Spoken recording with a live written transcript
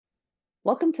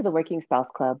Welcome to the Working Spouse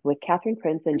Club with Catherine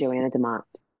Prince and Joanna Demont.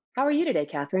 How are you today,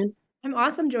 Catherine? I'm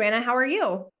awesome, Joanna. How are you?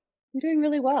 I'm doing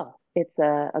really well. It's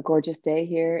a gorgeous day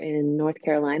here in North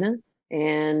Carolina,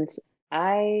 and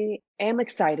I am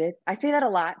excited. I say that a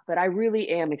lot, but I really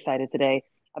am excited today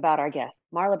about our guest.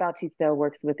 Marla Bautista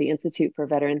works with the Institute for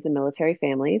Veterans and Military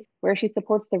Families, where she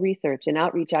supports the research and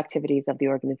outreach activities of the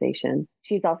organization.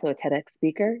 She's also a TEDx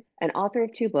speaker, an author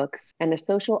of two books, and a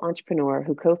social entrepreneur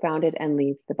who co founded and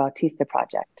leads the Bautista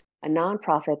Project, a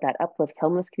nonprofit that uplifts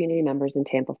homeless community members in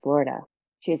Tampa, Florida.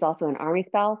 She is also an Army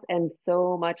spouse and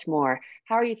so much more.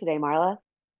 How are you today, Marla?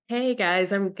 Hey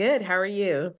guys, I'm good. How are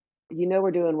you? You know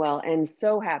we're doing well and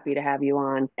so happy to have you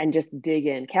on and just dig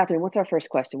in. Catherine, what's our first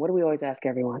question? What do we always ask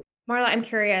everyone? Marla, I'm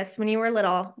curious. When you were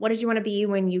little, what did you want to be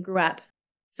when you grew up?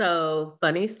 So,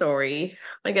 funny story.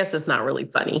 I guess it's not really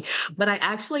funny, but I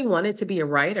actually wanted to be a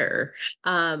writer.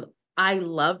 Um, I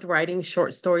loved writing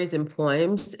short stories and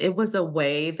poems. It was a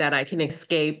way that I can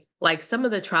escape like some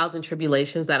of the trials and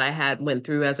tribulations that I had went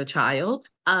through as a child.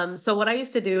 So what I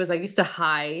used to do is I used to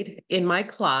hide in my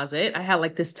closet. I had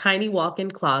like this tiny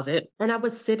walk-in closet, and I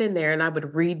would sit in there and I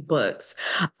would read books.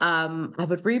 I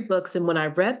would read books, and when I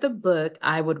read the book,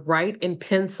 I would write in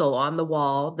pencil on the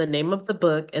wall the name of the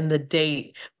book and the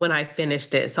date when I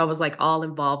finished it. So I was like all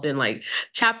involved in like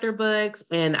chapter books.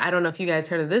 And I don't know if you guys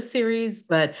heard of this series,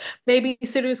 but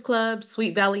Babysitter's Club,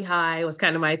 Sweet Valley High was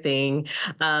kind of my thing.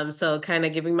 So kind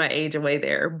of giving my age away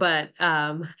there. But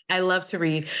I love to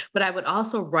read, but I would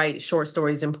also write short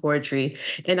stories and poetry.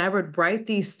 And I would write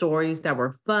these stories that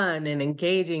were fun and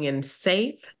engaging and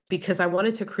safe because I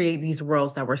wanted to create these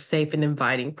worlds that were safe and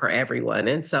inviting for everyone.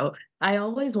 And so I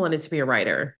always wanted to be a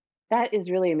writer. That is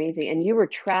really amazing. And you were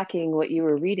tracking what you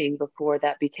were reading before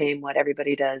that became what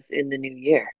everybody does in the new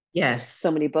year. So Yes.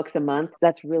 many books a month.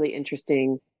 That's really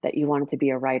interesting that you wanted to be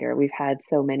a writer. We've had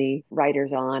so many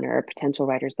writers on or potential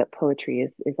writers, but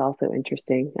poetry is also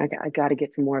interesting. I got to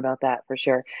get some more about that for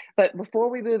sure. But before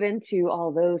we move into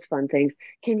all those fun things,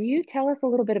 can you tell us a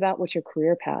little bit about what your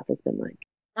career path has been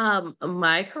like?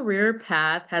 My career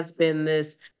path has been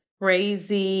this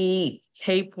crazy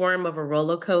tapeworm of a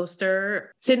roller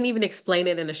coaster. Couldn't even explain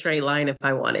it in a straight line if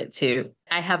I wanted to.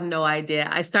 I have no idea.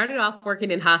 I started off working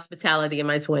in hospitality in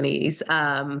my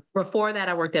 20s. Before that,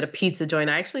 I worked at a pizza joint.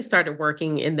 I actually started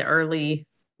working in the early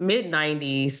mid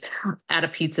 90s at a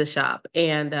pizza shop.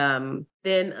 And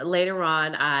then later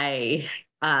on, I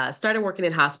started working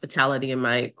in hospitality in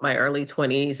my early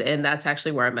 20s, and that's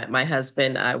actually where I met my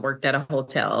husband. I worked at a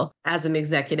hotel as an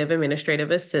executive administrative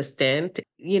assistant.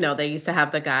 You know, they used to have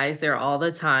the guys there all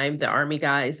the time, the army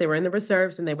guys. They were in the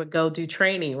reserves and they would go do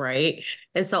training, right?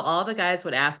 And so all the guys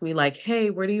would ask me like,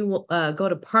 "Hey, where do you go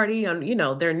to party on? You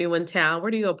know, they're new in town. Where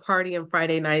do you go party on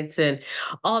Friday nights and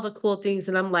all the cool things?"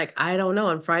 And I'm like, "I don't know.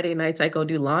 On Friday nights, I go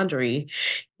do laundry."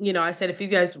 You know, I said, if you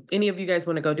guys, any of you guys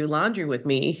want to go do laundry with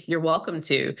me, you're welcome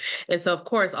to. And so, of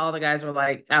course, all the guys were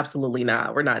like, absolutely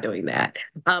not. We're not doing that.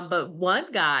 But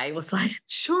one guy was like,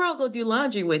 sure, I'll go do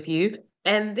laundry with you.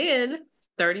 And then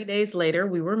 30 days later,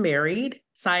 we were married.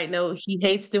 Side note, he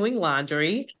hates doing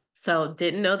laundry. So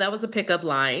didn't know that was a pickup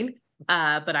line.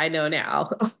 But I know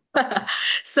now.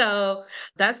 So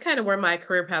that's kind of where my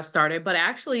career path started. But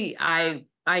actually, I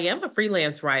am a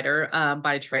freelance writer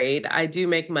by trade. I do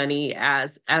make money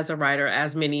as a writer,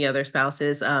 as many other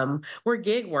spouses. We're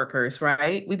gig workers,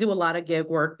 right? We do a lot of gig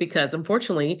work because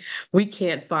unfortunately we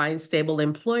can't find stable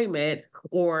employment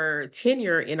or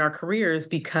tenure in our careers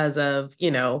because of,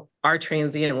 you know, our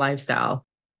transient lifestyle.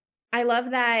 I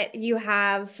love that you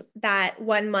have that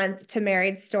 1 month to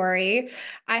married story.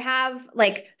 I have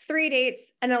like 3 dates,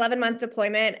 an 11-month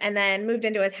deployment, and then moved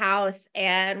into his house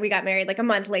and we got married like a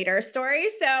month later story.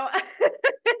 So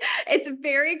it's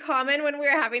very common when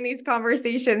we're having these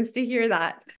conversations to hear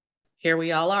that. Here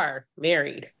we all are,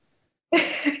 married.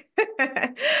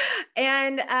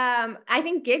 And I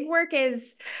think gig work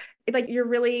is like you're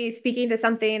really speaking to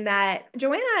something that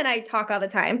Joanna and I talk all the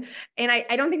time. And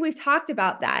I don't think we've talked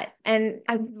about that. And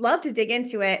I'd love to dig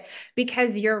into it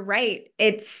because you're right.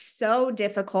 It's so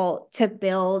difficult to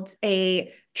build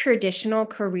a traditional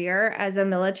career as a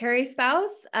military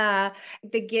spouse.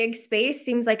 The gig space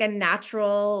seems like a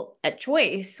natural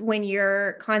choice when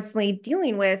you're constantly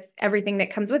dealing with everything that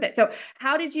comes with it. So,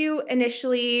 how did you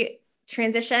initially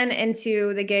transition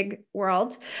into the gig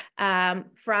world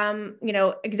from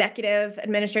executive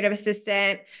administrative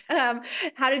assistant?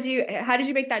 How did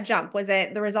you make that jump? Was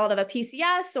it the result of a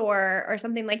PCS or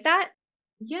something like that?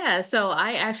 Yeah, so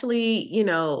I actually,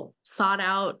 sought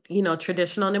out,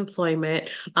 traditional employment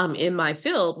in my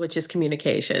field, which is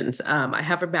communications. I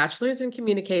have a bachelor's in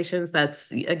communications.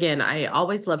 That's, again, I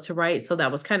always love to write, so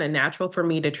that was kind of natural for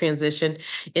me to transition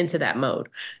into that mode.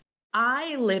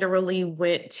 I literally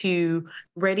went to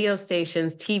radio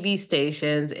stations, TV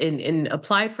stations, and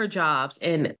applied for jobs,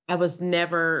 and I was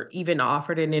never even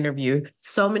offered an interview.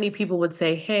 So many people would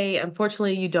say, "Hey,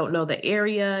 unfortunately, you don't know the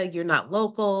area, you're not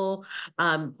local,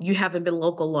 you haven't been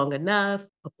local long enough,"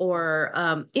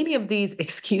 or any of these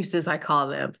excuses, I call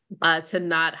them, to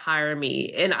not hire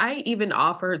me. And I even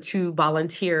offered to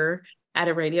volunteer at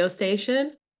a radio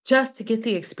station just to get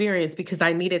the experience because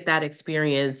I needed that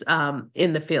experience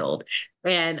in the field.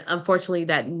 And unfortunately,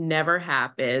 that never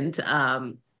happened.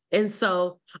 And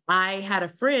so I had a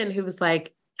friend who was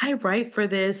like, I write for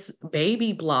this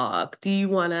baby blog. Do you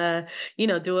want to,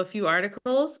 do a few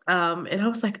articles? And I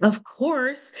was like, of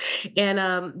course.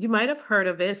 And you might have heard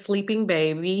of it, Sleeping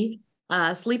Baby.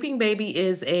 Sleeping Baby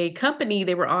is a company.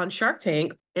 They were on Shark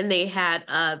Tank, and they had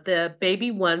the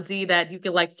baby onesie that you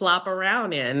could like flop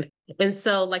around in. And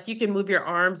so like you can move your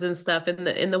arms and stuff in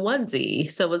the onesie.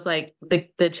 So it was like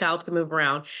the child can move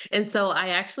around. And so I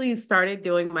actually started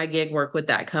doing my gig work with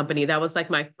that company. That was like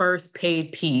my first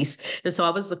paid piece. And so I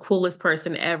was the coolest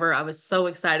person ever. I was so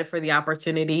excited for the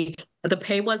opportunity. The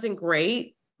pay wasn't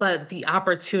great, but the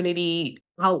opportunity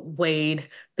outweighed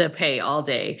the pay all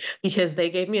day because they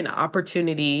gave me an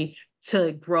opportunity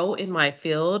to grow in my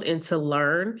field and to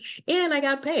learn, and I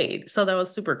got paid. So that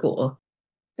was super cool.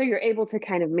 So you're able to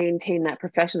kind of maintain that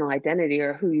professional identity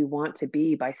or who you want to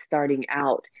be by starting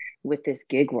out with this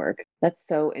gig work. That's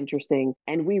so interesting.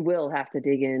 And we will have to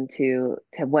dig into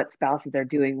to what spouses are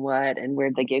doing what and where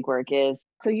the gig work is.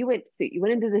 So you went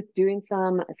into this doing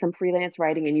some freelance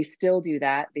writing, and you still do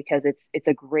that because it's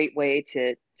a great way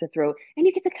to throw, and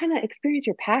you get to kind of experience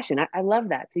your passion. I love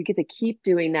that. So you get to keep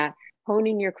doing that,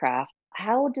 honing your craft.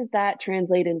 How does that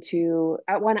translate into?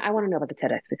 I want to know about the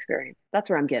TEDx experience. That's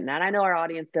where I'm getting at. I know our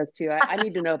audience does too. I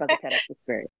need to know about the TEDx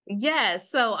experience. Yeah,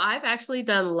 so I've actually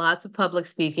done lots of public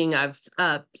speaking. I've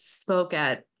spoke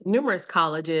at numerous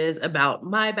colleges about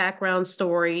my background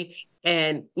story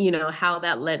and how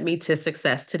that led me to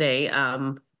success today.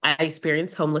 I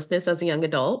experienced homelessness as a young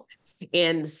adult,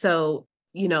 and so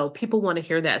people want to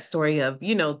hear that story of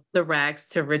the rags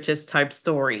to riches type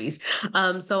stories.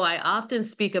 So I often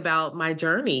speak about my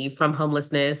journey from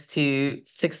homelessness to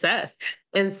success,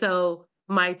 and so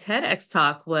my TEDx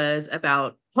talk was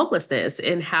about homelessness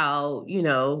and how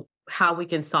we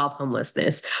can solve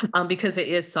homelessness because it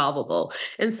is solvable.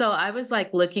 And so I was like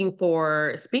looking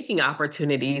for speaking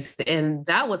opportunities, and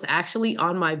that was actually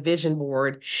on my vision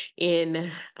board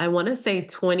in, I want to say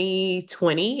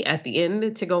 2020 at the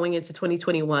end to going into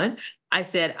 2021. I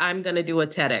said, I'm going to do a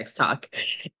TEDx talk.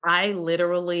 I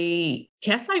literally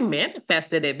guess I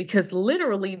manifested it because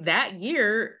literally that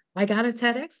year I got a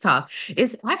TEDx talk.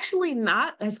 It's actually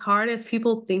not as hard as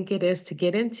people think it is to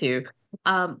get into.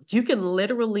 You can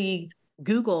literally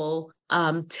Google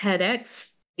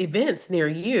TEDx events near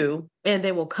you and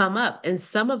they will come up. And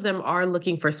some of them are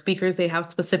looking for speakers, they have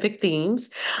specific themes.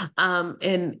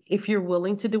 And if you're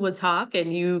willing to do a talk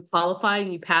and you qualify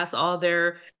and you pass all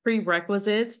their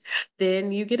prerequisites,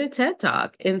 then you get a TED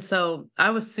talk. And so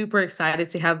I was super excited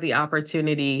to have the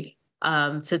opportunity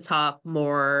to talk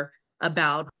more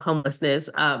about homelessness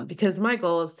because my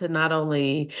goal is to not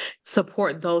only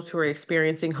support those who are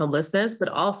experiencing homelessness, but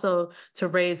also to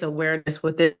raise awareness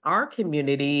within our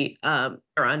community are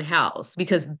unhoused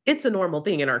because it's a normal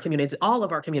thing in our communities, all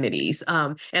of our communities.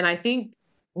 And I think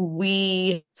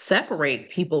we separate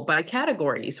people by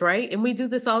categories, right? And we do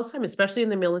this all the time, especially in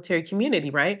the military community,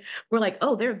 right? We're like,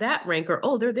 oh, they're that rank or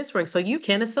oh, they're this rank. So you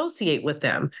can't associate with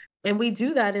them. And we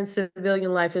do that in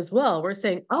civilian life as well. We're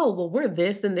saying, oh, well, we're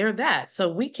this and they're that.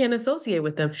 So we can't associate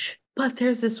with them. But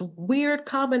there's this weird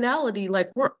commonality,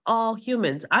 like we're all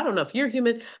humans. I don't know if you're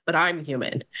human, but I'm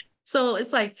human. So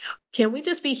it's like, can we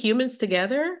just be humans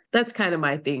together? That's kind of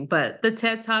my thing. But the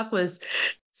TED Talk was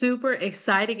super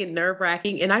exciting and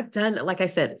nerve-wracking. And I've done, like I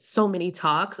said, so many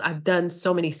talks. I've done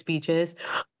so many speeches,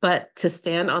 but to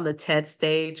stand on the TED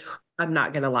stage, I'm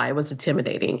not gonna lie, it was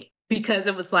intimidating because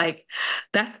it was like,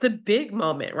 that's the big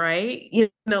moment, right?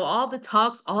 All the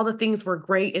talks, all the things were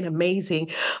great and amazing,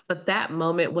 but that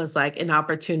moment was like an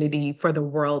opportunity for the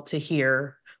world to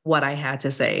hear what I had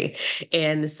to say.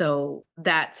 And so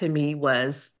that to me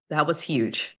that was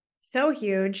huge. So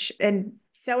huge and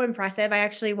so impressive. I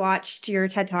actually watched your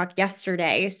TED Talk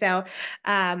yesterday. So,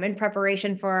 in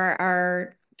preparation for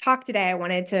our talk today. I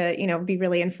wanted to, be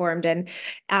really informed and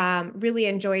really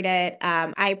enjoyed it.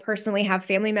 I personally have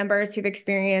family members who've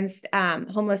experienced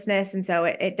homelessness, and so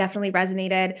it definitely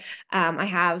resonated. I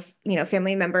have,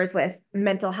 family members with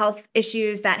mental health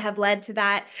issues that have led to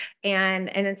that,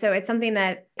 and so it's something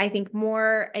that I think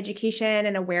more education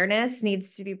and awareness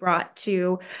needs to be brought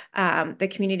to the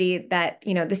community. That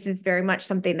this is very much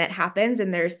something that happens,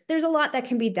 and there's a lot that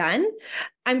can be done.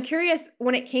 I'm curious,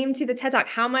 when it came to the TED Talk,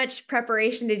 how much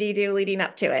preparation did you do leading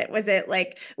up to it? Was it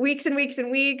like weeks and weeks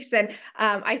and weeks? And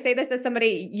I say this as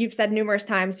somebody, you've said numerous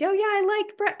times, oh yeah, I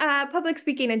like public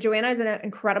speaking, and Joanna is an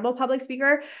incredible public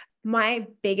speaker. My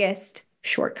biggest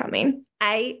shortcoming,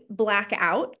 I black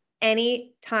out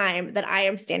any time that I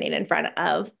am standing in front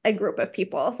of a group of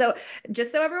people. So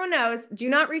just so everyone knows, do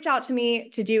not reach out to me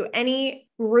to do any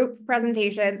group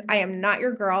presentations. I am not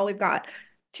your girl. We've got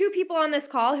 2 people on this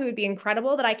call who would be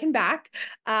incredible that I can back.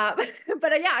 But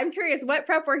yeah, I'm curious, what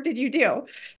prep work did you do?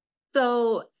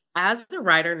 So as a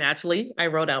writer, naturally, I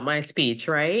wrote out my speech,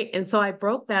 right? And so I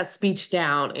broke that speech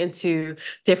down into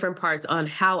different parts on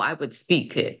how I would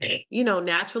speak it.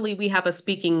 Naturally, we have a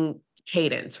speaking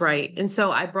cadence, right? And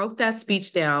so I broke that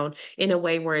speech down in a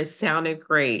way where it sounded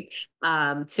great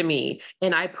to me.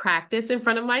 And I practiced in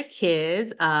front of my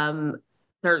kids,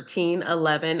 13,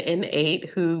 11, and 8,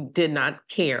 who did not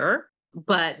care,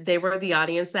 but they were the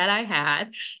audience that I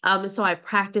had. And so I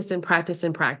practiced and practiced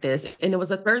and practiced. And it was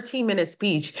a 13-minute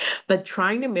speech, but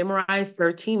trying to memorize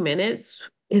 13 minutes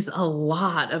is a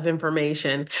lot of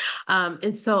information.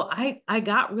 And so I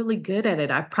got really good at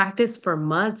it. I practiced for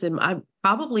months, and I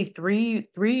probably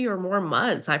three or more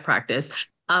months I practiced.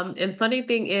 And funny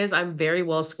thing is, I'm very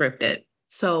well scripted.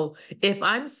 So if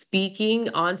I'm speaking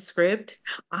on script,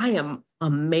 I am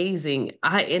amazing.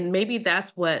 And maybe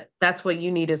that's what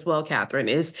you need as well, Catherine,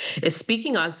 is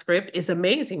speaking on script is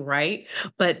amazing, right?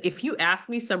 But if you ask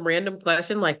me some random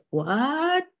question like,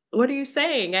 what are you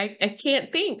saying? I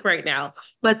can't think right now.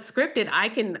 But scripted, I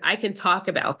can talk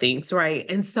about things, right?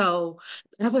 And so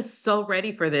I was so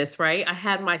ready for this, right? I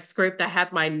had my script, I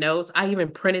had my notes. I even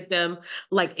printed them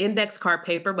like index card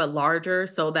paper, but larger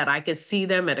so that I could see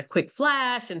them at a quick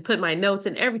flash and put my notes,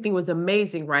 and everything was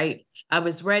amazing, right? I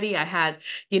was ready. I had,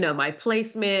 my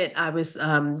placement. I was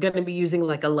going to be using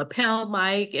like a lapel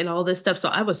mic and all this stuff. So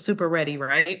I was super ready,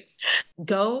 right?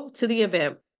 Go to the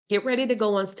event, get ready to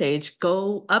go on stage,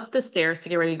 go up the stairs to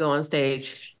get ready to go on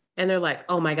stage. And they're like,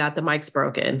 oh my God, the mic's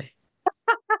broken.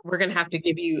 We're going to have to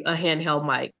give you a handheld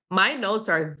mic. My notes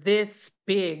are this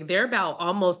big. They're about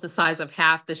almost the size of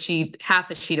half a sheet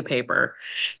of paper.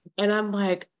 And I'm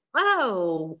like,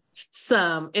 oh,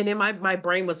 and then my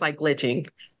brain was like glitching.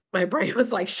 My brain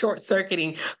was like short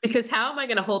circuiting, because how am I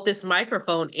going to hold this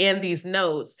microphone and these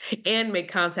notes and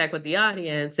make contact with the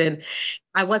audience? And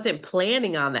I wasn't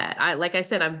planning on that. Like I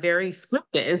said, I'm very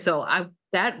scripted. And so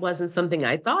that wasn't something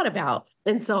I thought about.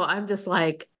 And so I'm just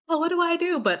like, oh, what do I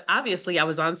do? But obviously I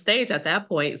was on stage at that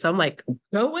point. So I'm like,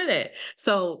 go with it.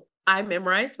 So I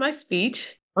memorized my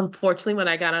speech. Unfortunately, when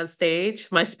I got on stage,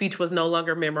 my speech was no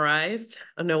longer memorized.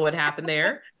 I don't know what happened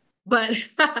there. But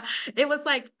it was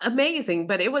like amazing.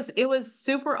 But it was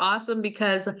super awesome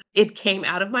because it came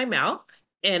out of my mouth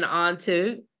and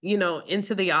onto,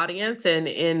 into the audience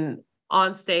and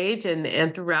on stage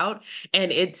and throughout.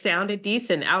 And it sounded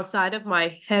decent outside of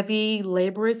my heavy,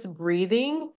 laborious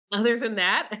breathing. Other than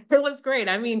that, it was great.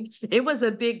 I mean, it was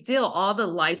a big deal. All the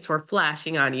lights were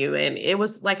flashing on you. And it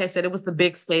was, like I said, it was the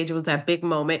big stage. It was that big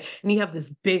moment. And you have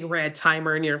this big red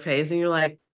timer in your face. And you're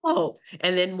like, oh.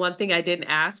 And then one thing I didn't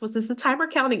ask was, is the timer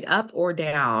counting up or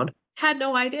down? Had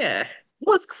no idea. It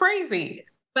was crazy.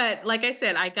 But like I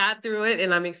said, I got through it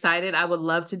and I'm excited. I would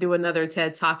love to do another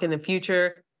TED Talk in the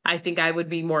future. I think I would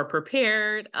be more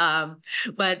prepared.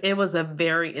 But it was a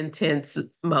very intense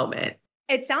moment.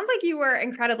 It sounds like you were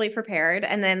incredibly prepared,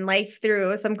 and then life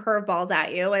threw some curveballs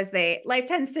at you, as life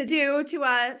tends to do to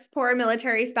us poor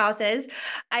military spouses.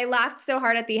 I laughed so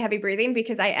hard at the heavy breathing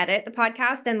because I edit the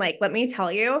podcast, and let me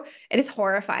tell you, it is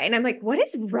horrifying. I'm like, what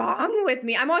is wrong with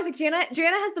me? I'm always like, Jana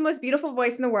has the most beautiful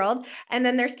voice in the world, and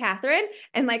then there's Catherine,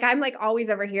 and I'm always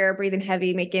over here breathing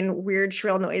heavy, making weird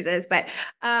shrill noises. But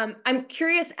I'm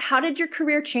curious, how did your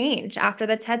career change after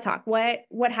the TED Talk?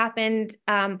 What happened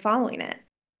following it?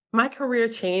 My career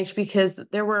changed because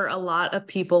there were a lot of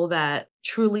people that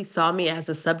truly saw me as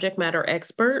a subject matter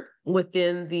expert.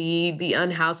 within the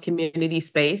unhoused community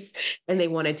space, and they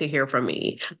wanted to hear from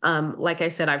me. Like I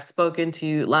said, I've spoken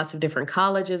to lots of different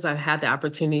colleges. I've had the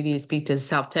opportunity to speak to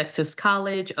South Texas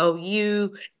College,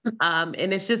 OU,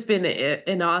 and it's just been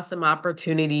an awesome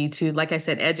opportunity to, like I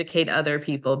said, educate other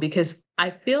people, because I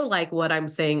feel like what I'm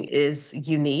saying is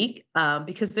unique,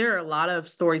 because there are a lot of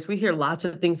stories. We hear lots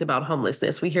of things about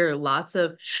homelessness. We're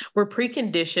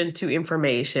preconditioned to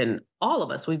information. All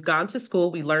of us, we've gone to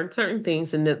school, we learned certain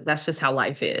things, and that's just how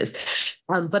life is.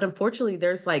 But unfortunately,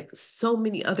 there's like so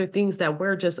many other things that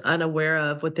we're just unaware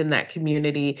of within that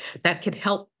community that could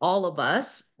help all of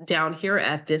us down here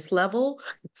at this level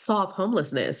solve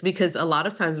homelessness. Because a lot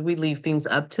of times we leave things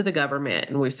up to the government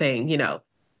and we're saying,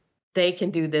 they can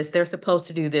do this, they're supposed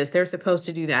to do this, they're supposed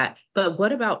to do that. But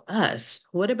what about us?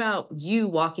 What about you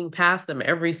walking past them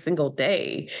every single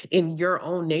day in your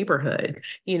own neighborhood?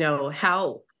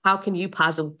 How can you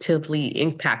positively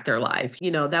impact their life?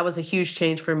 That was a huge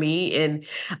change for me. And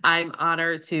I'm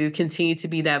honored to continue to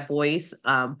be that voice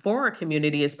for our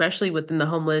community, especially within the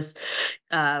homeless,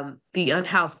 the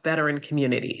unhoused veteran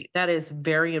community. That is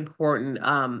very important.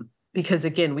 Because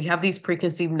again, we have these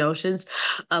preconceived notions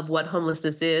of what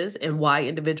homelessness is and why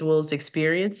individuals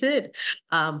experience it.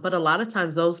 But a lot of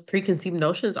times those preconceived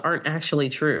notions aren't actually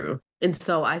true. And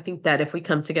so I think that if we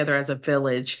come together as a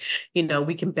village,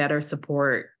 we can better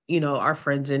support, our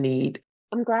friends in need.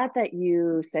 I'm glad that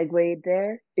you segued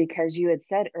there because you had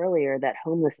said earlier that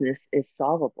homelessness is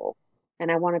solvable.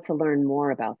 And I wanted to learn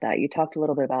more about that. You talked a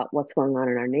little bit about what's going on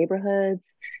in our neighborhoods.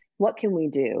 What can we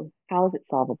do? How is it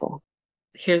solvable?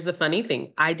 Here's the funny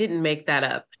thing. I didn't make that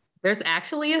up. There's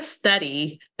actually a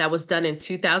study that was done in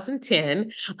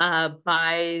 2010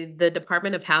 by the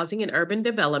Department of Housing and Urban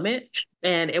Development,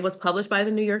 and it was published by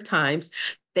the New York Times.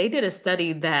 They did a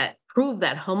study that proved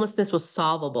that homelessness was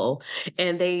solvable,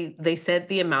 and they said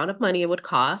the amount of money it would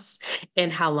cost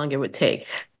and how long it would take.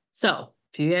 So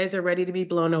if you guys are ready to be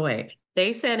blown away,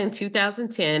 they said in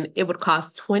 2010 it would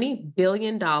cost $20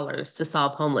 billion to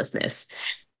solve homelessness,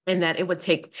 and that it would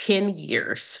take 10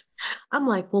 years. I'm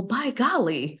like, well, by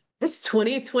golly, it's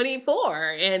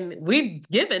 2024, and we've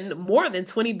given more than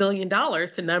 $20 billion to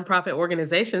nonprofit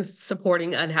organizations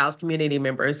supporting unhoused community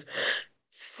members.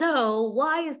 So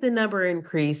why is the number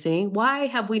increasing? Why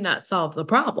have we not solved the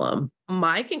problem?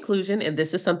 My conclusion, and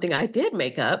this is something I did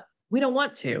make up, we don't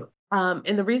want to.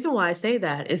 And the reason why I say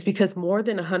that is because more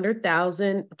than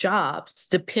 100,000 jobs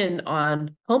depend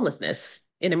on homelessness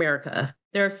in America.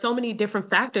 There are so many different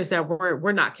factors that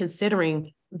we're not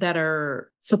considering that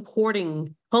are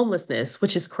supporting homelessness,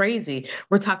 which is crazy.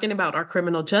 We're talking about our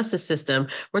criminal justice system.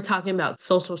 We're talking about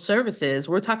social services.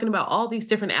 We're talking about all these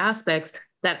different aspects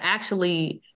that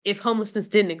actually, if homelessness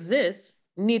didn't exist,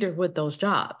 neither would those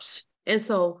jobs. And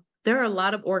so there are a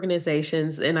lot of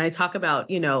organizations, and I talk about,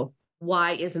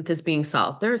 why isn't this being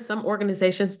solved? There are some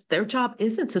organizations, their job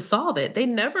isn't to solve it. They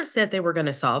never said they were going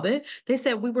to solve it. They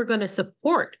said we were going to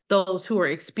support those who are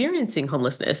experiencing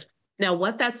homelessness. Now,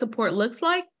 what that support looks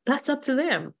like, that's up to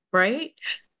them, right?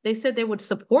 They said they would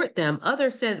support them.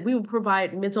 Others said we would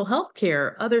provide mental health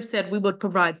care. Others said we would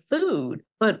provide food.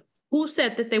 But who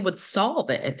said that they would solve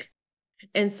it?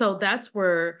 And so that's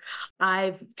where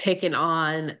I've taken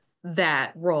on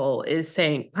that role, is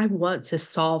saying, I want to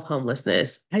solve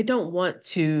homelessness. I don't want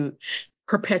to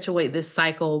perpetuate this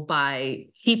cycle by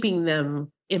keeping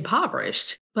them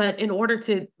impoverished. But in order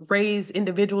to raise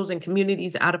individuals and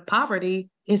communities out of poverty,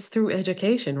 it's through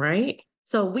education, right?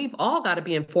 So we've all got to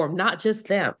be informed, not just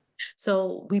them.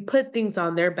 So we put things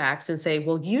on their backs and say,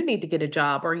 well, you need to get a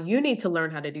job, or you need to learn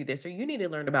how to do this, or you need to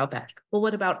learn about that. Well,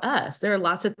 what about us? There are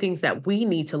lots of things that we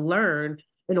need to learn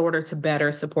in order to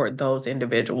better support those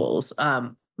individuals.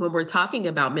 When we're talking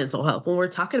about mental health, when we're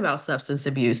talking about substance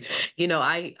abuse,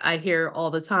 I hear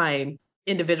all the time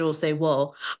individuals say,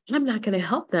 well, I'm not going to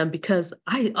help them because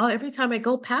every time I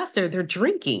go past there, they're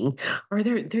drinking or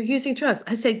they're using drugs.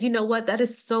 I said, you know what? That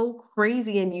is so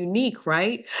crazy and unique,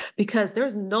 right? Because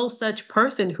there's no such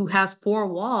person who has four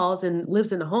walls and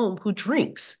lives in a home who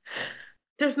drinks.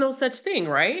 There's no such thing,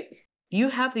 right? You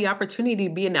have the opportunity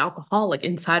to be an alcoholic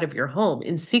inside of your home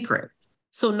in secret,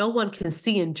 so no one can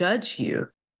see and judge you.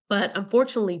 But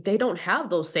unfortunately, they don't have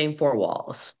those same four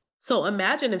walls. So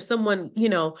imagine if someone,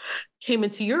 came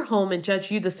into your home and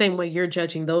judged you the same way you're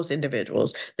judging those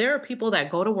individuals. There are people that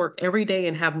go to work every day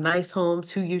and have nice homes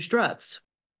who use drugs.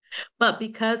 But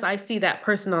because I see that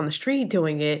person on the street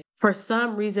doing it, for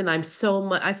some reason,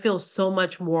 I feel so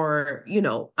much more,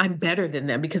 I'm better than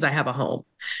them because I have a home.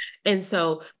 And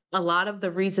so a lot of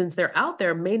the reasons they're out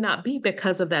there may not be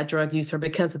because of that drug use or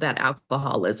because of that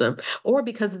alcoholism or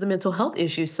because of the mental health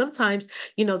issues. Sometimes,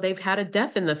 they've had a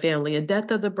death in the family, a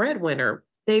death of the breadwinner.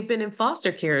 They've been in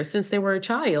foster care since they were a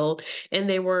child and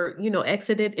they were,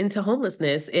 exited into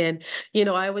homelessness. And,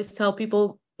 I always tell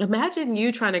people, imagine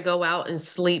you trying to go out and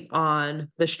sleep on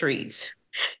the streets.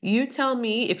 You tell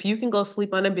me if you can go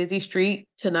sleep on a busy street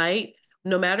tonight,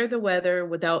 no matter the weather,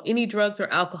 without any drugs or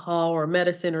alcohol or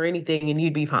medicine or anything, and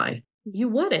you'd be fine. You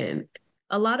wouldn't.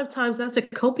 A lot of times that's a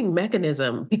coping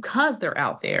mechanism because they're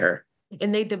out there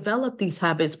and they develop these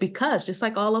habits because, just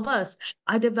like all of us,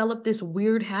 I developed this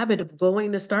weird habit of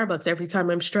going to Starbucks every time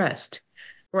I'm stressed,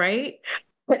 right?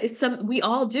 But we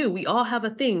all do. We all have a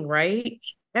thing, right?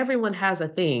 Everyone has a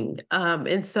thing.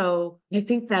 And so I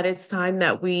think that it's time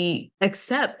that we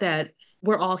accept that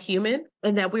we're all human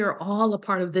and that we are all a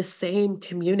part of this same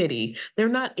community. They're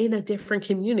not in a different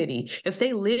community. If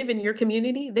they live in your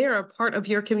community, they're a part of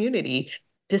your community.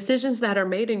 Decisions that are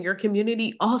made in your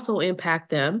community also impact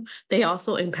them. They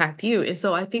also impact you. And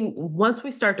so I think once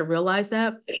we start to realize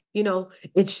that,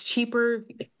 it's cheaper.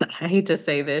 I hate to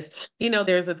say this,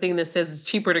 there's a thing that says it's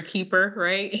cheaper to keep her,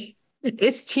 right?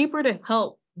 It's cheaper to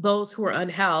help those who are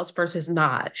unhoused versus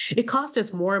not. It costs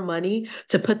us more money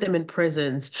to put them in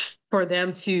prisons for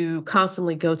them to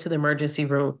constantly go to the emergency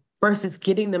room versus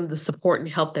getting them the support and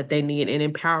help that they need and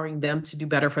empowering them to do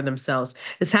better for themselves.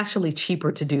 It's actually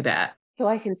cheaper to do that. So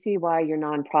I can see why your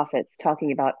nonprofit's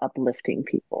talking about uplifting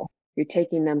people. You're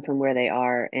taking them from where they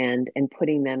are and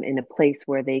putting them in a place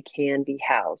where they can be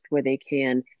housed, where they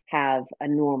can have a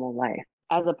normal life.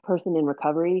 As a person in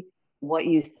recovery, what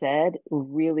you said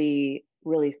really,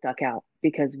 really stuck out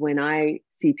because when I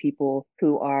see people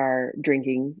who are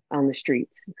drinking on the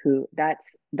streets,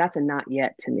 that's a not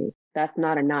yet to me. That's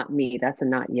not a not me. That's a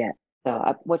not yet.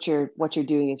 So what you're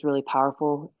doing is really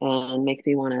powerful and makes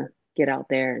me want to get out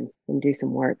there and do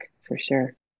some work for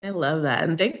sure. I love that.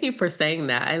 And thank you for saying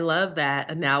that. I love that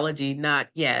analogy, not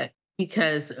yet,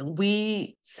 because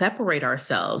we separate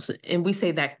ourselves and we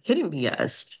say that couldn't be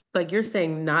us. But you're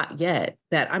saying not yet,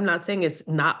 that I'm not saying it's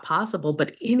not possible,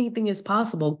 but anything is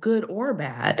possible, good or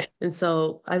bad. And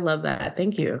so I love that.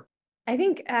 Thank you. I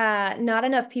think not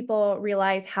enough people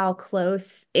realize how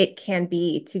close it can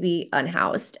be to be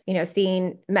unhoused.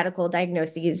 Seeing medical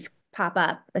diagnoses pop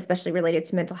up, especially related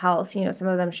to mental health. Some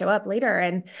of them show up later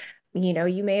and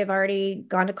you may have already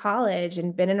gone to college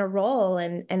and been in a role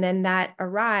and then that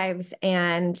arrives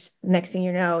and next thing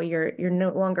you know, you're no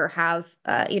longer have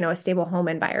a stable home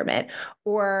environment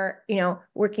or,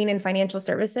 working in financial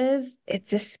services.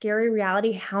 It's a scary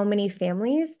reality how many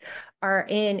families are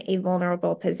in a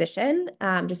vulnerable position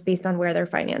just based on where their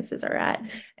finances are at.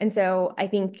 And so I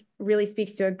think really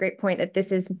speaks to a great point that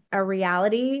this is a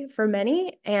reality for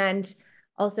many and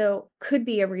also could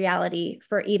be a reality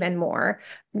for even more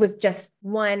with just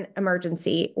one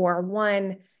emergency or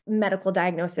one medical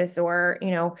diagnosis or,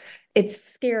 it's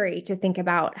scary to think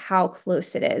about how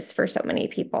close it is for so many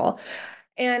people.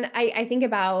 And I think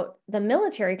about the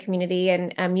military community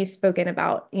and you've spoken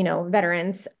about,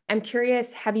 veterans. I'm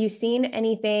curious, have you seen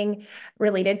anything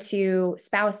related to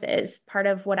spouses? Part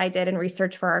of what I did in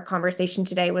research for our conversation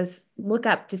today was look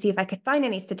up to see if I could find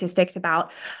any statistics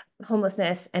about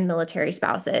homelessness and military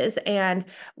spouses. And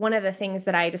one of the things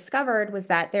that I discovered was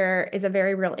that there is a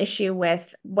very real issue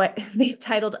with what they've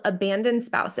titled abandoned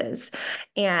spouses.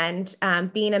 And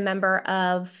being a member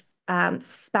of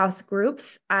spouse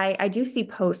groups, I do see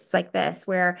posts like this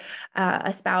where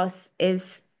a spouse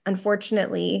is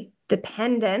unfortunately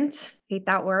dependent, hate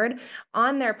that word,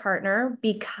 on their partner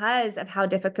because of how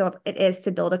difficult it is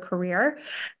to build a career.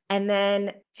 And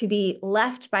then to be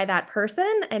left by that person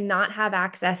and not have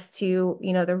access to,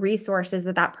 the resources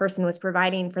that person was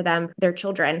providing for them, their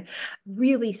children,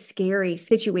 really scary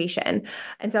situation.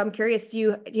 And so I'm curious, do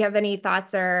you have any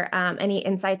thoughts or any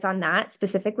insights on that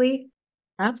specifically?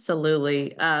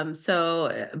 Absolutely.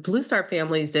 So Blue Star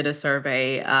Families did a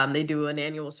survey. They do an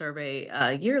annual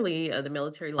survey yearly, the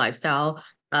military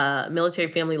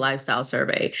family lifestyle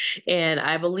survey. And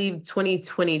I believe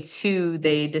 2022,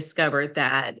 they discovered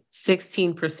that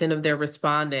 16% of their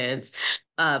respondents,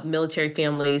 military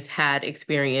families, had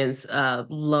experienced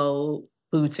low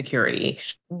food security.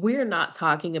 We're not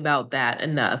talking about that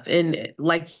enough. And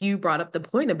like you brought up the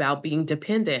point about being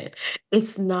dependent,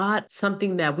 it's not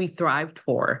something that we thrived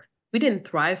for. We didn't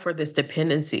thrive for this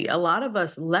dependency. A lot of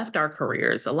us left our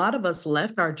careers. A lot of us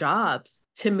left our jobs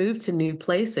to move to new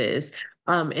places.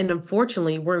 And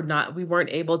unfortunately, we weren't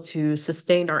able to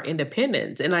sustain our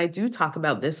independence. And I do talk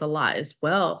about this a lot as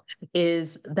well,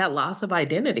 is that loss of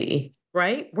identity,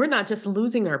 right? We're not just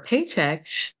losing our paycheck,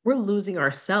 we're losing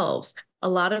ourselves. a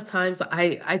lot of times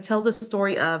I tell the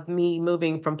story of me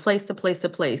moving from place to place to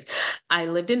place. I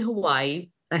lived in Hawaii.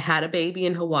 I had a baby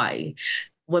in Hawaii.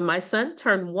 When my son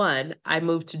turned 1, I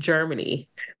moved to Germany.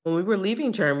 When we were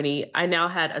leaving Germany, I now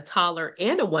had a toddler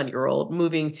and a 1-year-old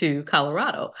moving to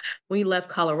Colorado. When we left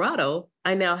Colorado,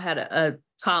 I now had a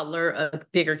toddler, a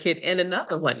bigger kid, and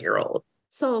another 1-year-old.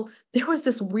 So there was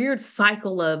this weird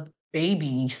cycle of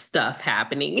baby stuff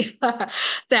happening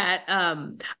that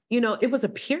it was a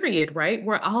period, right,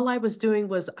 where all I was doing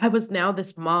was I was now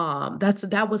this mom.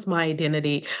 That was my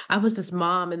identity. I was this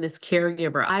mom and this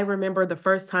caregiver. I remember the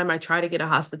first time I tried to get a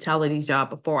hospitality job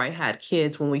before I had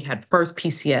kids, when we had first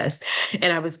PCS,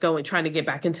 and I was trying to get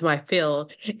back into my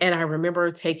field. And I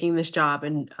remember taking this job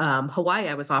in Hawaii.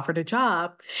 I was offered a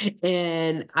job,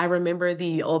 and I remember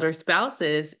the older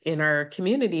spouses in our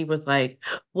community was like,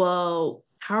 well,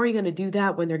 how are you going to do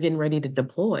that when they're getting ready to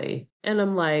deploy? And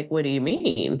I'm like, what do you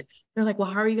mean? They're like, well,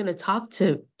 how are you going to talk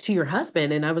to your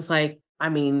husband? And I was like, I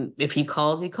mean, if he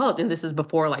calls, he calls. And this is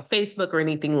before like Facebook or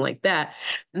anything like that.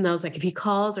 And I was like, if he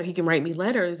calls, or he can write me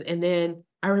letters. And then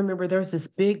I remember there was this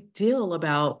big deal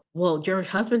about, well, your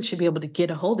husband should be able to get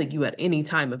a hold of you at any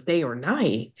time of day or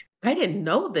night. I didn't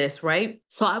know this, right?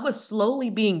 So I was slowly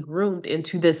being groomed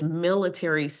into this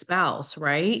military spouse,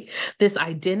 right? This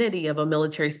identity of a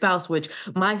military spouse, which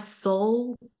my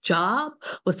sole job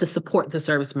was to support the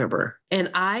service member. And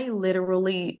I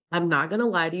literally, I'm not going to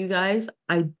lie to you guys,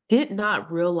 I did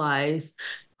not realize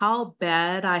how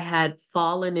bad I had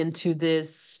fallen into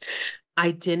this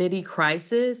identity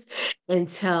crisis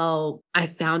until I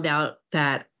found out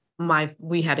that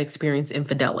we had experienced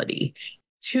infidelity.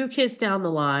 2 kids down the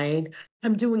line,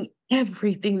 I'm doing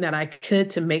everything that I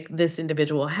could to make this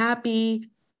individual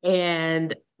happy,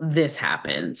 and this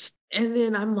happens. And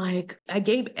then I'm like, I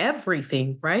gave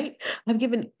everything, right? I've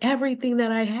given everything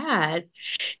that I had,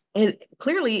 and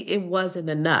clearly it wasn't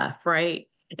enough, right?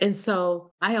 And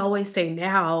so I always say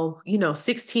now,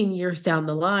 16 years down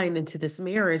the line into this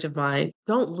marriage of mine,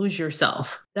 don't lose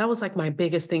yourself. That was like my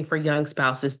biggest thing for young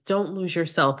spouses. Don't lose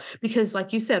yourself, because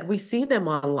like you said, we see them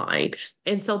online.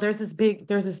 And so there's this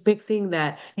big thing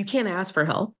that you can't ask for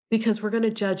help, because we're going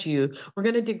to judge you. We're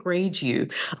going to degrade you.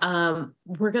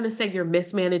 We're going to say you're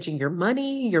mismanaging your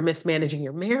money, you're mismanaging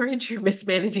your marriage, you're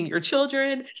mismanaging your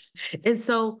children. And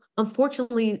so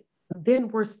unfortunately, then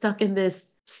we're stuck in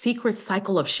this secret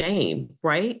cycle of shame,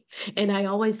 right? And I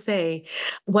always say,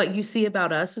 what you see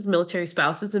about us as military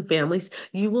spouses and families,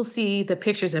 you will see the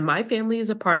pictures, and my family is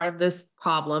a part of this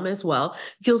problem as well.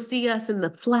 You'll see us in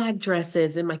the flag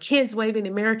dresses, and my kids waving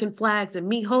American flags, and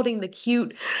me holding the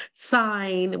cute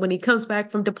sign when he comes back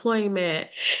from deployment.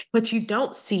 What you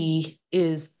don't see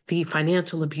is the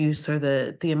financial abuse, or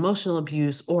the emotional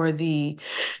abuse, or the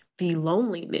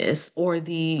loneliness, or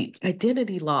the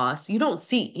identity loss. You don't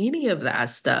see any of that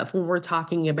stuff when we're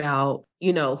talking about,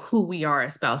 who we are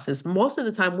as spouses. Most of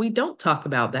the time, we don't talk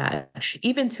about that.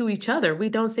 Even to each other, we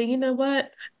don't say, you know what?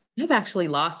 I've actually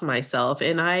lost myself,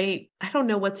 and I don't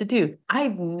know what to do.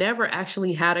 I've never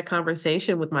actually had a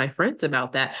conversation with my friends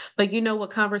about that. But you know what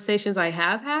conversations I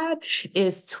have had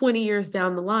is 20 years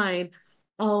down the line.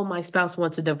 Oh, my spouse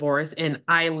wants a divorce, and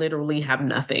I literally have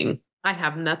nothing. I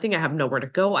have nothing. I have nowhere to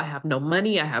go. I have no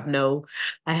money. I have no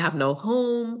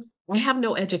home. I have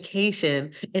no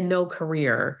education and no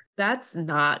career. That's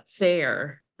not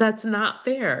fair. That's not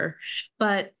fair.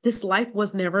 But this life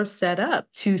was never set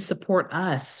up to support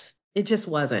us. It just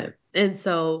wasn't. And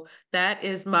so that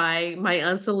is my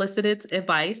unsolicited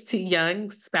advice to young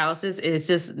spouses, is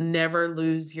just never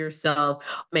lose yourself.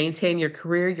 Maintain your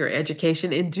career, your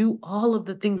education, and do all of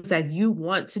the things that you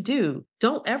want to do.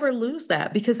 Don't ever lose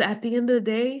that, because at the end of the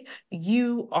day,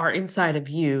 you are inside of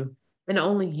you, and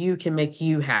only you can make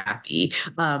you happy.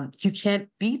 You can't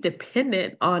be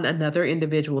dependent on another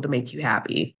individual to make you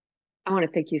happy. I want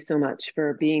to thank you so much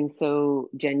for being so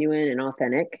genuine and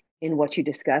authentic in what you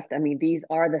discussed. I mean, these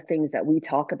are the things that we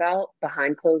talk about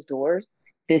behind closed doors.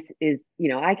 This is,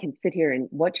 I can sit here, and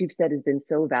what you've said has been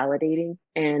so validating.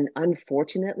 And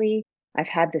unfortunately, I've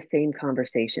had the same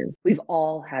conversations. We've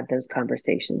all had those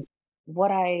conversations.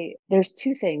 There's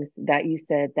 2 things that you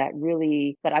said that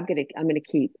really, that I'm gonna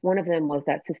keep. One of them was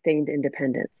that sustained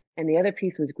independence, and the other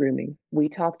piece was grooming. We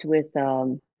talked with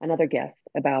another guest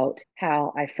about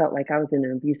how I felt like I was in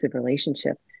an abusive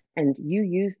relationship, and you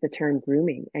used the term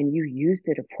grooming, and you used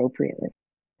it appropriately.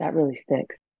 That really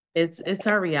sticks. It's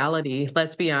our reality,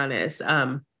 let's be honest.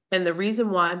 And the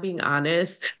reason why I'm being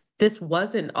honest, this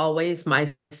wasn't always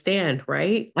my stand,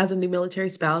 right? As a new military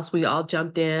spouse, we all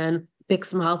jumped in. big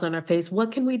smiles on our face.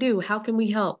 What can we do? How can we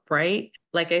help? Right.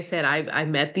 Like I said, I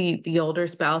met the older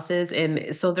spouses.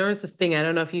 And so there was this thing, I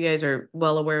don't know if you guys are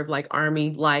well aware of like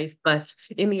Army life, but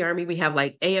in the Army, we have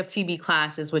like AFTB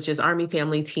classes, which is Army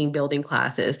Family Team Building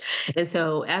classes. And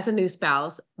so as a new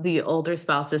spouse, the older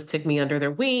spouses took me under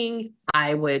their wing.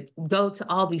 I would go to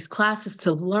all these classes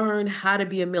to learn how to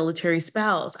be a military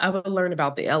spouse. I would learn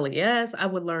about the LES. I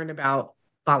would learn about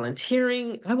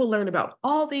volunteering. I would learn about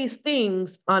all these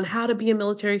things on how to be a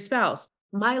military spouse.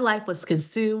 My life was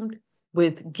consumed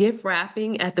with gift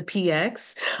wrapping at the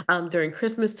PX during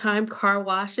Christmas time, car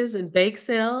washes and bake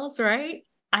sales, right?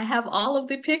 I have all of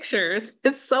the pictures.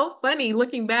 It's so funny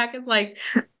looking back. It's like,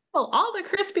 oh, all the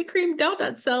Krispy Kreme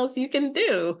donut sales you can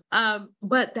do.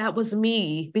 But that was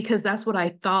me because that's what I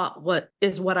thought what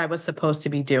I was supposed to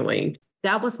be doing.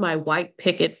 That was my white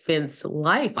picket fence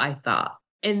life, I thought.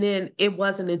 And then it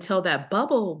wasn't until that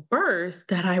bubble burst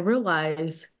that I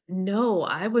realized, no,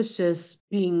 I was just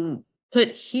being put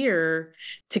here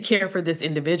to care for this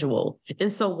individual.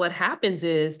 And so what happens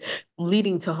is,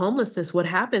 leading to homelessness, what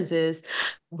happens is,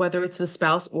 whether it's the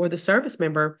spouse or the service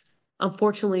member,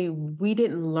 unfortunately, we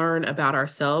didn't learn about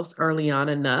ourselves early on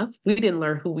enough. We didn't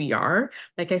learn who we are.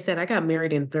 Like I said, I got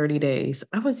married in 30 days.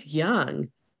 I was young.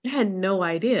 I had no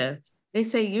idea. They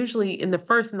say usually in the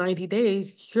first 90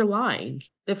 days, you're lying.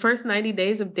 The first 90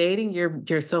 days of dating,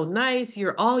 you're so nice,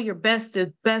 you're all your best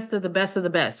of best of the best of the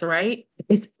best, right?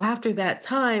 It's after that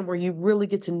time where you really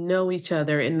get to know each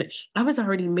other. And I was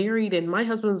already married and my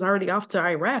husband was already off to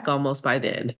Iraq almost by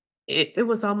then. It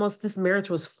was almost, this marriage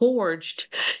was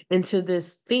forged into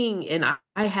this thing, and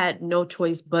I had no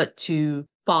choice but to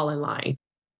fall in line.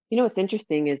 You know what's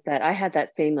interesting is that I had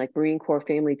that same like Marine Corps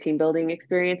family team building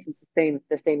experience. It's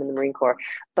the same in the Marine Corps,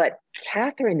 but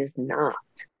Catherine is not.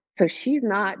 So she's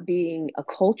not being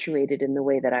acculturated in the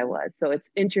way that I was. So it's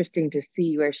interesting to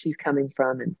see where she's coming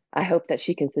from, and I hope that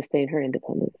she can sustain her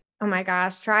independence. Oh my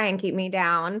gosh, try and keep me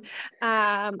down.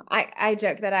 I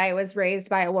joke that I was raised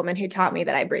by a woman who taught me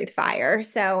that I breathe fire.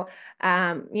 So,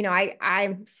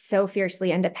 I'm so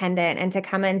fiercely independent, and to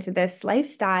come into this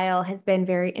lifestyle has been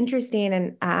very interesting.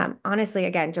 And honestly,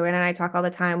 again, Joanna and I talk all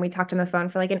the time. We talked on the phone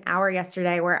for like an hour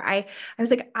yesterday where I was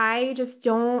like, I just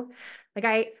don't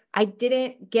like I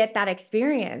didn't get that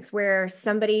experience where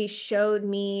somebody showed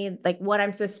me like what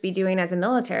I'm supposed to be doing as a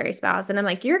military spouse. And I'm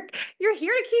like, you're here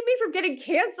to keep me from getting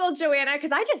canceled, Joanna,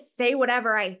 because I just say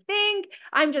whatever I think.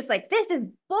 I'm just like, this is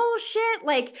bullshit.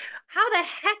 Like, how the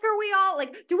heck are we all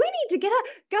like, do we need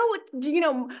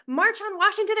to march on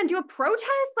Washington and do a protest?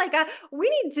 Like, we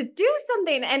need to do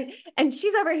something. And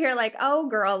she's over here like, oh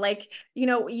girl, like,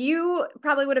 you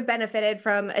probably would have benefited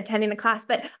from attending a class,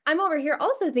 but I'm over here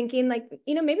also thinking like,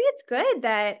 maybe it's good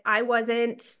that I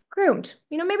wasn't groomed.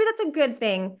 Maybe that's a good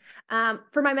thing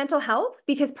for my mental health,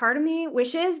 because part of me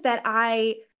wishes that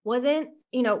I wasn't,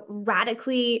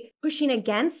 radically pushing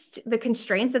against the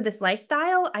constraints of this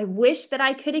lifestyle. I wish that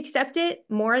I could accept it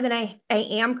more than I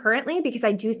am currently, because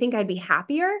I do think I'd be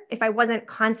happier if I wasn't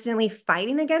constantly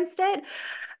fighting against it.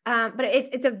 But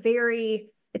it's a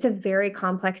very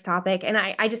complex topic. And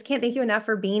I just can't thank you enough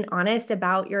for being honest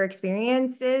about your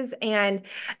experiences. And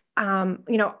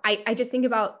I just think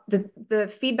about the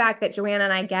feedback that Joanna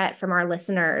and I get from our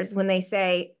listeners when they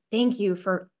say, thank you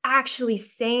for actually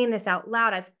saying this out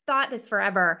loud. I've thought this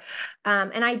forever.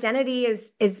 And identity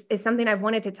is something I've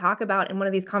wanted to talk about in one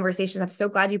of these conversations. I'm so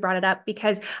glad you brought it up,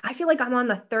 because I feel like I'm on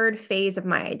the third phase of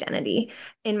my identity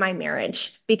in my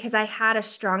marriage, because I had a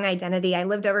strong identity. I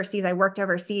lived overseas. I worked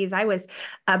overseas. I was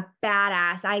a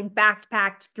badass. I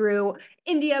backpacked through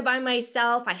India by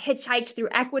myself. I hitchhiked through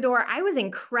Ecuador. I was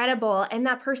incredible. And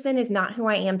that person is not who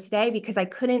I am today, because I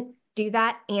couldn't do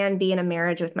that and be in a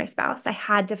marriage with my spouse. I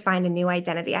had to find a new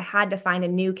identity. I had to find a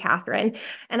new Catherine.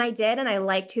 And I did. And I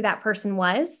liked who that person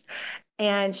was.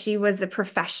 And she was a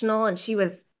professional, and she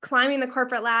was climbing the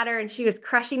corporate ladder, and she was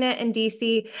crushing it in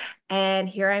DC. And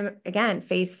here I'm again,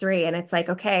 phase 3. And it's like,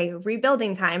 okay,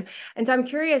 rebuilding time. And so I'm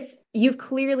curious, you've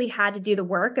clearly had to do the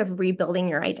work of rebuilding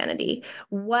your identity.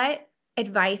 What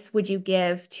advice would you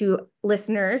give to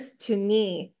listeners, to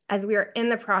me, as we are in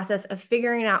the process of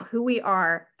figuring out who we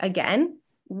are again?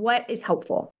 What is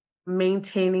helpful?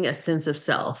 Maintaining a sense of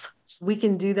self. We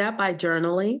can do that by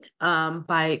journaling,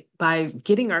 by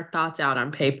getting our thoughts out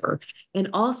on paper,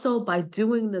 and also by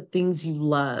doing the things you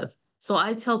love. So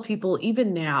I tell people,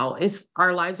 even now, it's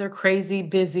our lives are crazy,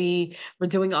 busy, we're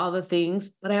doing all the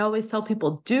things, but I always tell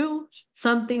people, do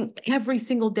something every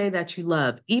single day that you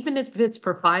love, even if it's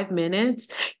for 5 minutes,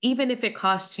 even if it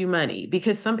costs you money.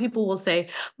 Because some people will say,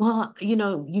 well,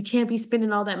 you can't be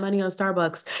spending all that money on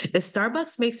Starbucks. If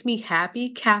Starbucks makes me happy,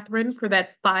 Catherine, for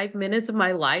that 5 minutes of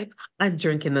my life, I'm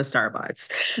drinking the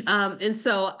Starbucks. And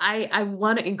so I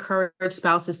want to encourage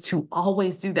spouses to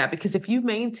always do that, because if you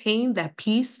maintain that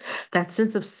peace, that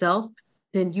sense of self,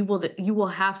 then you will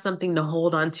have something to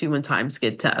hold on to when times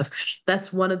get tough.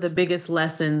 That's one of the biggest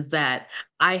lessons that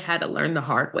I had to learn the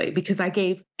hard way, because I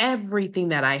gave everything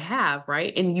that I have,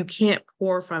 right? And you can't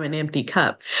pour from an empty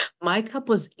cup. My cup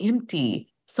was empty.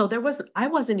 So I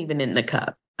wasn't even in the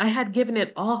cup. I had given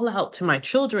it all out to my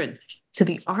children, to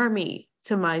the army,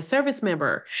 to my service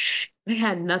member. I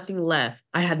had nothing left.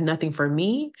 I had nothing for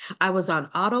me. I was on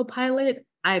autopilot.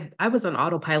 I was on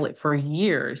autopilot for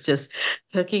years, just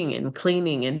cooking and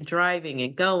cleaning and driving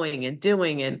and going and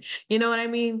doing, and you know what I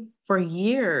mean? For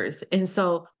years. And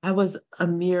so I was a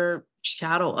mere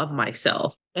shadow of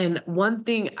myself. And one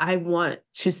thing I want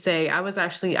to say,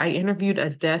 I interviewed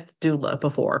a death doula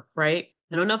before, right?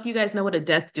 I don't know if you guys know what a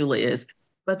death doula is,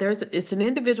 but it's an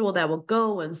individual that will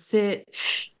go and sit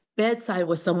bedside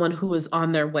with someone who is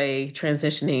on their way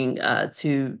transitioning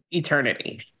to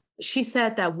eternity. She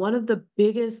said that one of the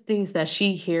biggest things that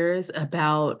she hears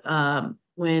about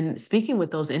when speaking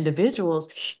with those individuals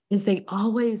is they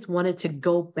always wanted to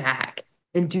go back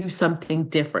and do something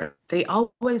different. They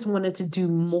always wanted to do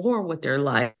more with their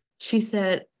life. She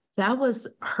said that was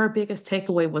her biggest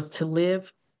takeaway, was to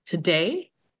live today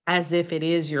as if it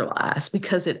is your last,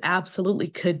 because it absolutely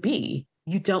could be.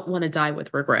 You don't want to die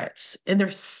with regrets. And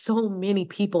there's so many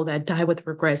people that die with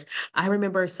regrets. I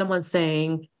remember someone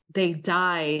saying they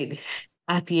died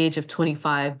at the age of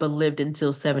 25, but lived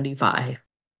until 75.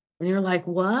 And you're like,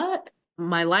 what?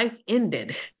 My life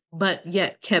ended, but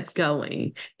yet kept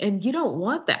going. And you don't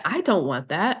want that. I don't want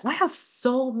that. I have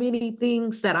so many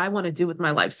things that I want to do with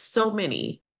my life, so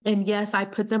many. And yes, I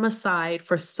put them aside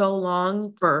for so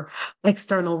long for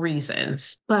external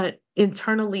reasons, but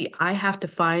internally, I have to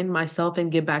find myself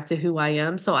and get back to who I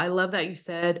am. So I love that you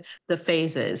said the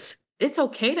phases. It's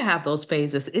okay to have those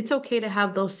phases. It's okay to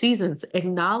have those seasons.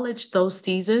 Acknowledge those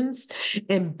seasons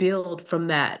and build from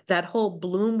that. That whole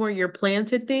bloom where you're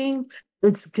planted thing,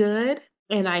 it's good.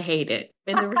 And I hate it.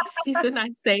 And the reason I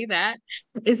say that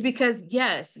is because,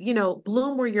 yes,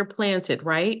 bloom where you're planted,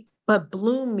 right? But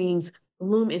bloom means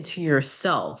bloom into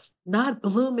yourself, not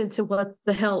bloom into what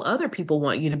the hell other people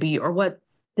want you to be or what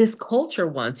this culture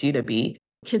wants you to be.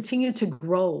 Continue to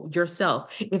grow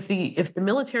yourself. If the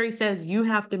military says you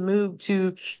have to move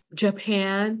to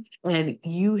Japan and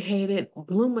you hate it,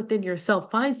 bloom within yourself.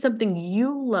 Find something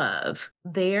you love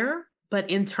there, but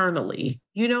internally.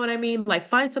 You know what I mean? Like,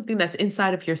 find something that's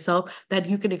inside of yourself that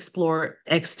you can explore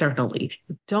externally.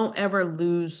 Don't ever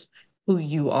lose who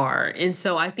you are. And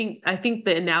so I think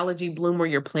the analogy bloom where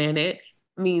you're planted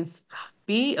means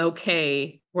be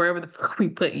okay wherever the fuck we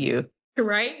put you.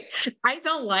 Right? I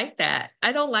don't like that.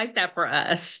 I don't like that for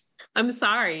us. I'm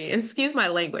sorry. Excuse my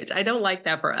language. I don't like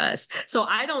that for us. So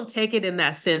I don't take it in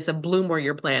that sense of bloom where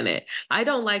you're planted. I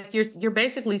don't like you're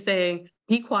basically saying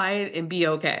be quiet and be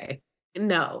okay.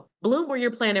 No. Bloom where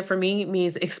you're planted for me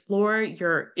means explore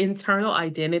your internal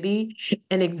identity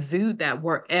and exude that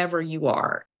wherever you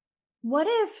are. What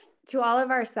if, to all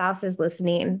of our spouses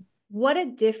listening, what a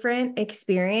different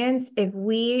experience if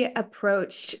we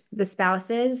approached the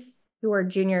spouses who are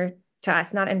junior to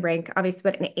us, not in rank, obviously,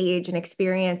 but in age and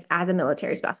experience as a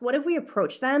military spouse? What if we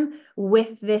approach them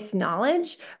with this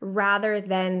knowledge rather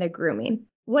than the grooming?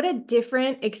 What a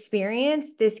different experience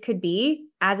this could be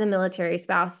as a military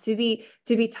spouse to be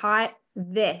taught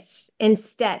this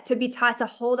instead, to be taught to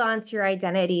hold on to your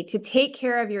identity, to take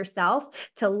care of yourself,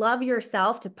 to love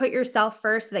yourself, to put yourself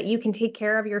first so that you can take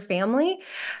care of your family.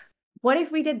 What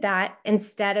if we did that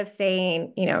instead of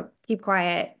saying, keep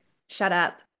quiet, shut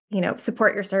up,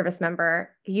 support your service member,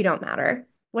 you don't matter?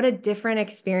 What a different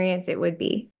experience it would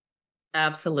be.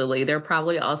 Absolutely. There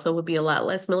probably also would be a lot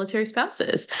less military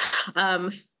spouses.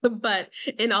 But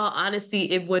in all honesty,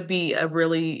 it would be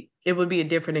a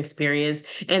different experience.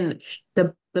 And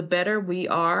the better we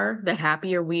are, the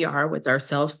happier we are with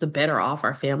ourselves, the better off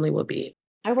our family will be.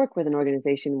 I work with an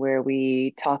organization where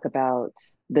we talk about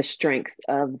the strengths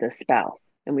of the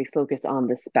spouse and we focus on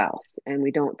the spouse, and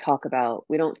we don't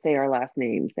say our last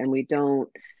names, and we don't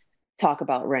talk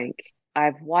about rank.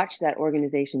 I've watched that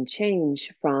organization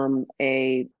change from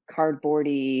a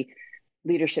cardboardy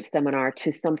leadership seminar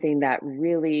to something that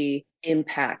really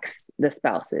impacts the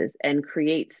spouses and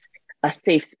creates a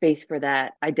safe space for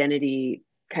that identity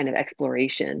kind of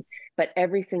exploration. But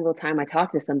every single time I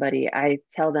talk to somebody, I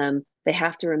tell them they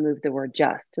have to remove the word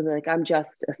just. So they're like, I'm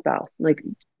just a spouse. I'm like,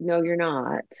 no, you're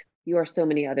not. You are so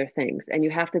many other things. And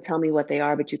you have to tell me what they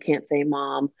are, but you can't say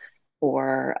mom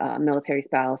or military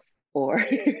spouse or,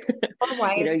 Or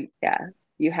wife. yeah,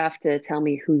 you have to tell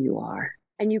me who you are.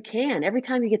 And you can. Every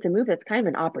time you get to move, that's kind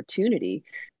of an opportunity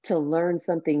to learn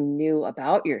something new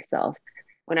about yourself.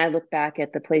 When I look back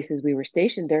at the places we were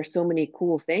stationed, there's so many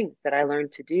cool things that I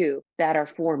learned to do that are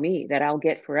for me that I'll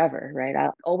get forever, right?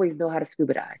 I'll always know how to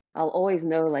scuba dive. I'll always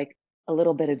know like a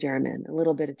little bit of German, a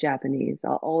little bit of Japanese.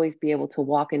 I'll always be able to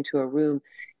walk into a room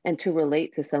and to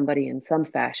relate to somebody in some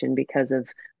fashion because of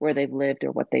where they've lived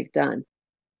or what they've done.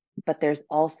 But there's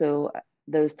also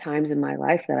those times in my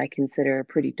life that I consider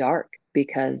pretty dark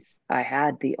because I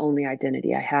had the only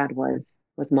identity I had was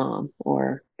mom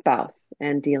or spouse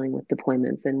and dealing with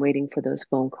deployments and waiting for those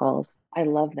phone calls. I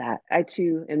love that. I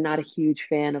too am not a huge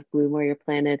fan of Bloom Where You're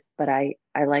Planted, but I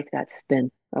like that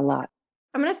spin a lot.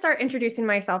 I'm going to start introducing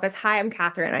myself as, hi, I'm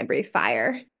Catherine. I breathe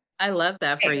fire. I love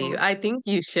that for you. I think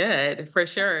you should, for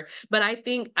sure. But I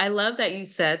think I love that you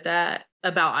said that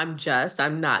about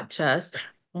I'm not just.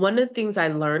 One of the things I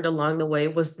learned along the way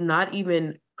was not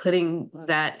even putting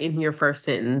that in your first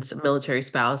sentence, military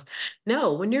spouse.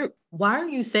 No, why are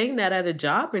you saying that at a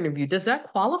job interview? Does that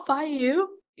qualify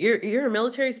you? You're a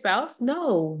military spouse?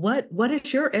 No. What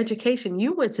is your education?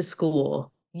 You went to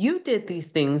school. You did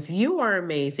these things. You are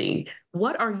amazing.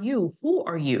 What are you? Who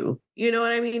are you? You know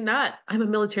what I mean? Not, I'm a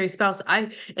military spouse.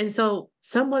 And so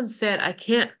someone said,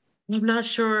 I'm not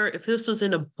sure if this was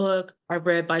in a book I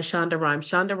read by Shonda Rhimes.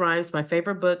 Shonda Rhimes, my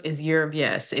favorite book is Year of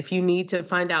Yes. If you need to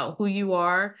find out who you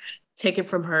are, take it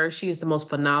from her. She is the most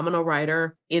phenomenal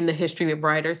writer in the history of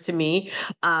writers to me.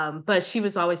 But she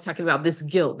was always talking about this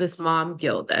guilt, this mom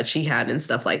guilt that she had and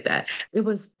stuff like that.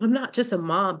 I'm not just a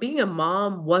mom. Being a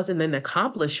mom wasn't an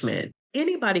accomplishment.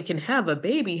 Anybody can have a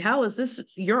baby. How is this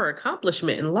your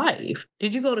accomplishment in life?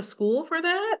 Did you go to school for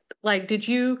that? Like,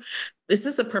 is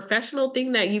this a professional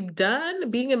thing that you've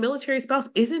done? Being a military spouse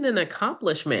isn't an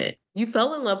accomplishment. You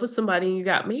fell in love with somebody and you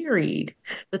got married.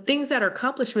 The things that are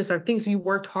accomplishments are things you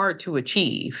worked hard to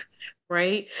achieve,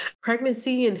 right?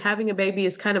 Pregnancy and having a baby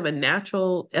is kind of a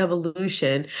natural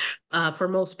evolution for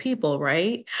most people,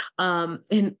 right?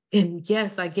 And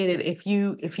yes, I get it. If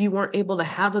you weren't able to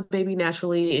have a baby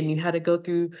naturally and you had to go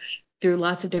through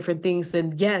lots of different things,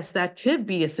 then yes, that could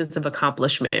be a sense of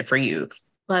accomplishment for you.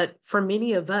 But for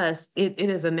many of us, it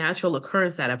is a natural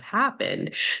occurrence that have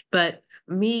happened. But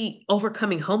me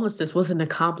overcoming homelessness was an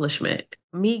accomplishment.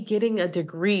 Me getting a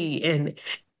degree and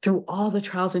through all the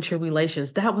trials and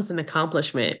tribulations, that was an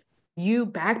accomplishment. You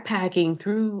backpacking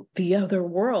through the other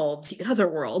world,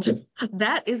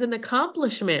 that is an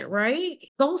accomplishment, right?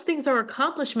 Those things are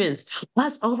accomplishments.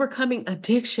 Us overcoming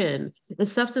addiction and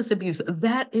substance abuse,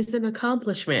 that is an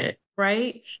accomplishment,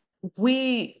 right?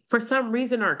 For some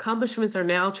reason, our accomplishments are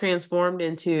now transformed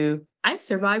into, I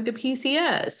survived a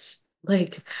PCS.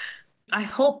 Like, I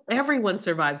hope everyone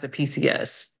survives a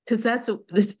PCS because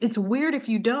it's weird if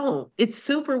you don't. It's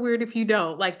super weird if you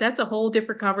don't. Like, that's a whole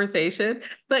different conversation.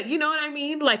 But you know what I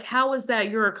mean? Like, how is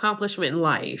that your accomplishment in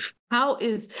life? How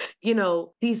is,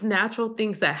 these natural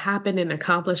things that happen in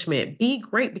accomplishment be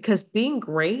great? Because being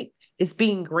great is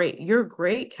being great. You're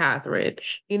great, Catherine.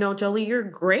 Jolie, you're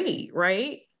great,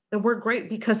 right? And we're great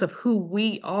because of who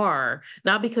we are,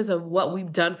 not because of what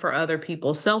we've done for other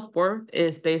people. Self-worth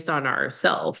is based on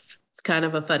ourselves. It's kind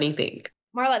of a funny thing.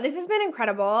 Marla, this has been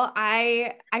incredible.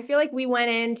 I feel like we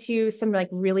went into some like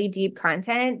really deep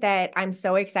content that I'm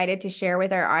so excited to share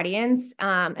with our audience.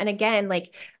 And again,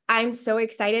 like I'm so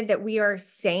excited that we are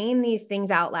saying these things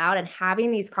out loud and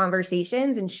having these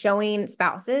conversations and showing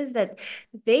spouses that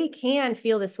they can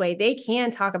feel this way. They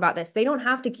can talk about this. They don't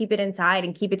have to keep it inside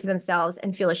and keep it to themselves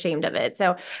and feel ashamed of it.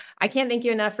 So I can't thank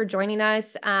you enough for joining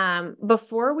us.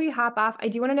 Before we hop off, I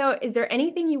do want to know, is there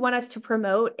anything you want us to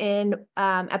promote in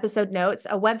episode notes,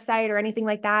 a website or anything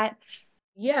like that?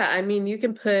 Yeah, I mean, you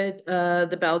can put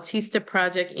the Bautista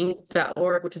Project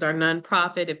Inc.org, which is our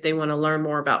nonprofit, if they want to learn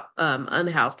more about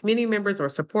unhoused community members or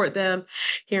support them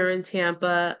here in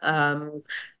Tampa.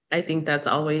 I think that's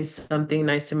always something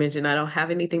nice to mention. I don't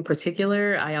have anything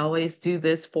particular. I always do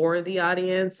this for the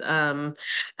audience.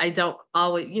 I don't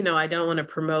always, I don't want to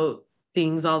promote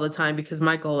things all the time because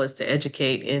my goal is to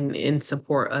educate and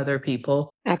support other people.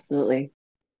 Absolutely.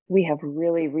 We have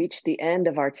really reached the end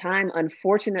of our time.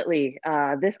 Unfortunately,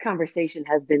 this conversation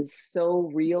has been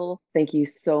so real. Thank you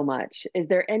so much. Is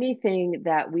there anything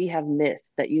that we have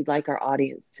missed that you'd like our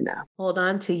audience to know? Hold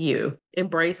on to you.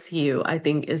 Embrace you, I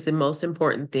think, is the most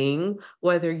important thing.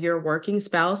 Whether you're a working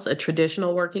spouse, a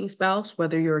traditional working spouse,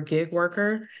 whether you're a gig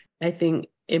worker, I think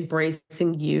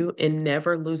embracing you and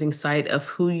never losing sight of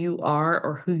who you are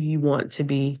or who you want to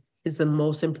be is the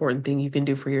most important thing you can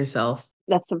do for yourself.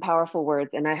 That's some powerful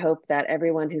words, and I hope that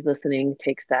everyone who's listening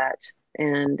takes that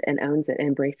and owns it, and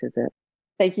embraces it.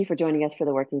 Thank you for joining us for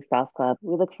the Working Spouse Club.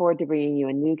 We look forward to bringing you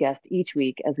a new guest each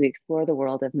week as we explore the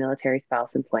world of military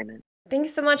spouse employment.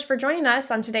 Thanks so much for joining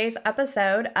us on today's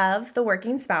episode of the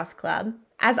Working Spouse Club.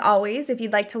 As always, if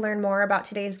you'd like to learn more about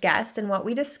today's guest and what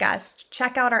we discussed,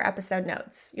 check out our episode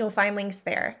notes. You'll find links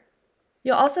there.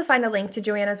 You'll also find a link to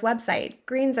Joanna's website,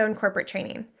 Green Zone Corporate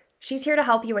Training. She's here to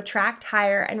help you attract,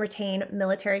 hire, and retain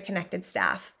military-connected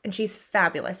staff, and she's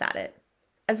fabulous at it.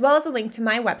 As well as a link to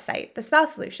my website, The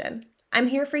Spouse Solution. I'm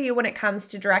here for you when it comes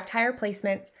to direct hire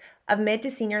placement of mid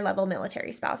to senior level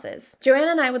military spouses.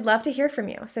 Joanna and I would love to hear from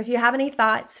you, so if you have any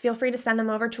thoughts, feel free to send them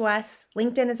over to us.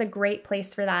 LinkedIn is a great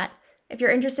place for that. If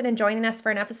you're interested in joining us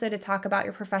for an episode to talk about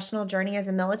your professional journey as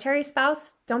a military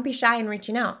spouse, don't be shy in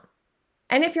reaching out.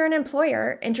 And if you're an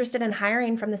employer interested in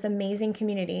hiring from this amazing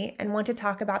community and want to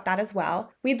talk about that as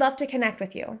well, we'd love to connect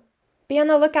with you. Be on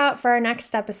the lookout for our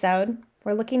next episode.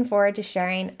 We're looking forward to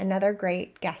sharing another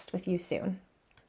great guest with you soon.